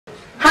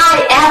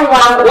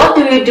everyone, what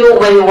do you do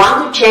when you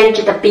want to change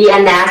the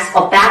BMS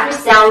or battery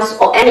cells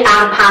or any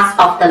other parts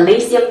of the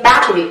lithium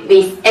battery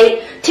with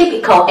a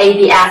typical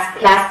ABS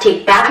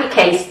plastic battery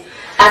case?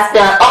 As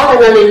the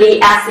ordinary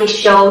lead-acid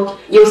showed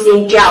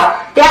using gel,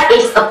 there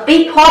is a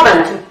big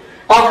problem to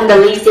open the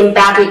lithium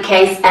battery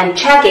case and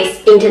check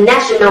its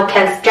international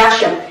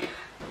construction.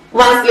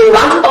 Once you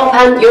want to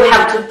open, you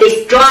have to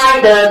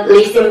destroy the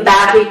lithium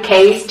battery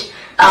case.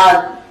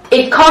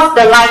 It caused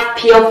the light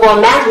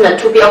PO4 magnet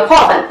to be a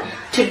problem.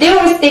 To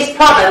deal with this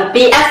problem,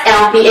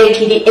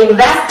 BSLBATT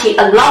invested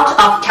a lot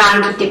of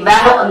time to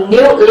develop a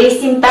new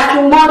lithium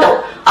battery model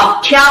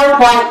of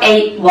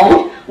 12.8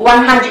 volt,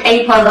 100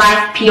 amp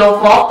light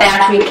PO4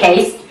 battery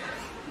case,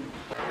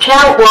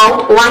 12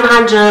 volt,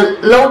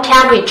 100 low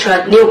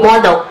temperature new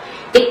model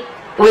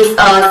with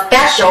a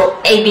special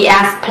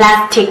ABS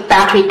plastic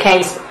battery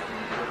case.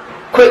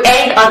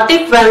 Create a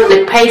different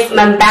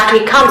replacement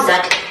battery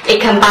concept. It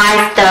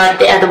combines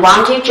the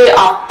advantage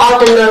of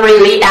ordinary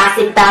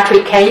lead-acid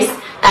battery case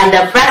and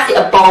the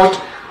flexible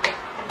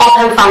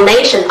open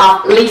foundation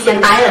of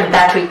lithium-ion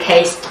battery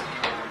case.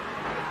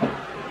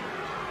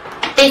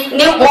 This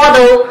new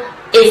model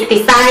is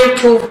designed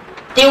to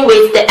deal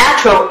with the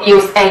actual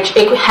usage.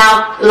 It could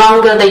help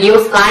longer the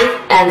use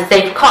life and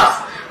save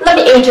costs. Let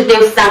me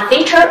introduce some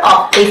features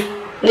of this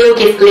new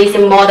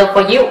lithium model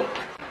for you.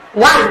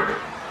 1.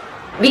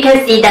 We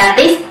can see that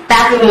this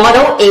battery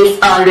model is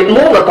a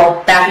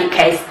removable battery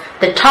case.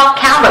 The top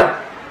cover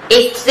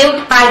is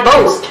sealed by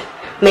bolts,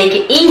 make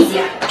it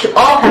easier to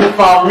open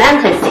for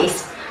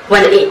maintenance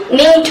when it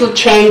need to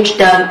change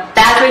the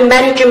battery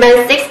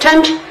management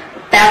system,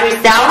 battery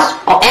cells,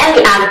 or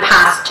any other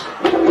parts.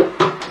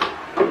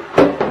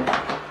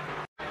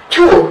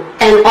 2.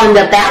 And on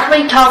the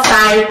battery top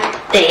side,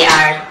 there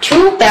are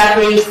 2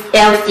 battery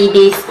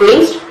LCD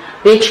screens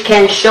which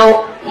can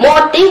show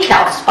more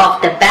details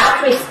of the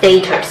battery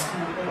status.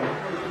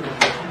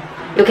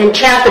 You can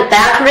check the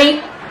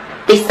battery,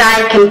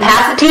 decide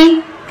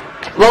capacity,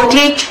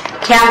 voltage,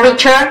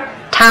 temperature,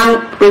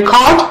 time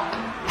record,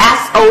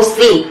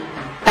 SOC,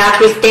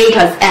 battery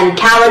status, and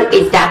current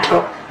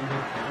etc.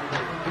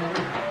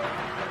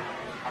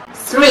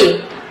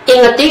 3.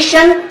 In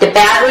addition, the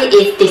battery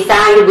is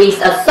designed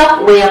with a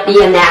software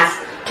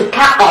BMS to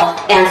cut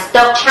off and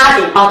stop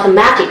charging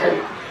automatically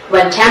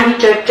when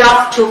temperature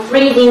drops to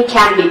freezing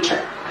temperature,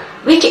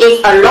 which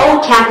is a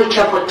low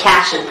temperature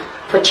protection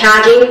for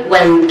charging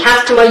when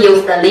customer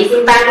use the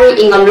lithium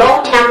battery in a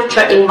low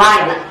temperature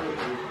environment.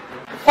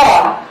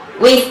 4.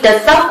 With the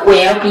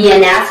software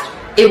BMS,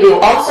 it will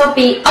also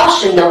be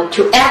optional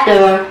to add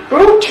a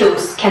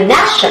Bluetooth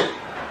connection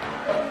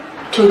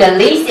to the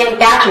lithium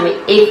battery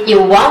if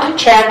you want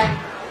to check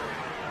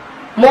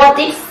more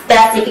deep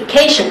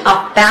specification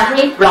of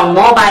battery from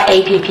mobile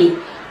app,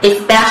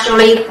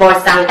 especially for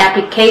some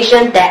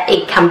application that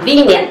it's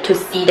convenient to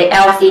see the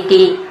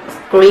LCD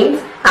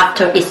screen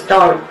after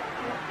installing.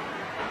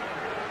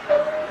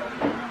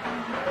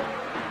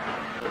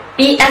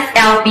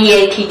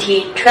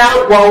 BSLBATT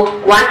 12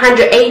 volt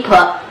 100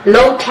 amp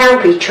low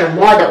temperature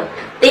model.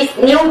 This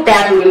new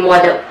battery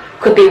model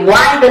could be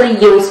widely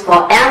used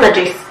for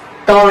energy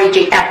storage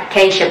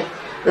application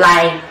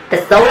like the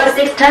solar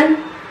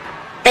system,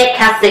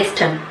 backup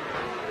system,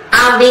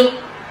 RV,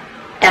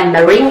 and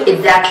marine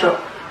etc.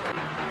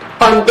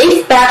 On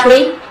this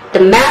battery,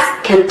 the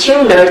mass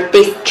continuous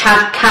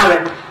discharge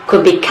current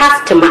could be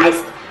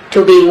customized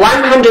to be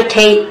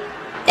 110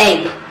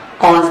 amp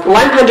or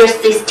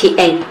 160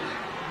 amp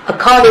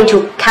according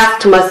to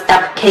customers'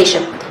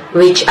 application,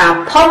 which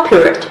are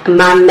popular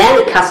among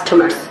many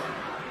customers.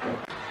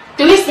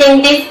 Do you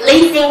think this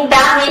lithium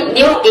battery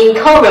new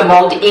encoder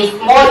mode is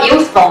more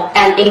useful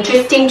and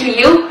interesting to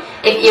you?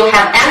 If you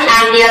have any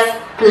ideas,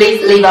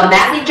 please leave a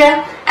message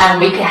and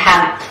we can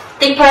have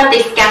deeper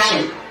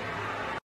discussion.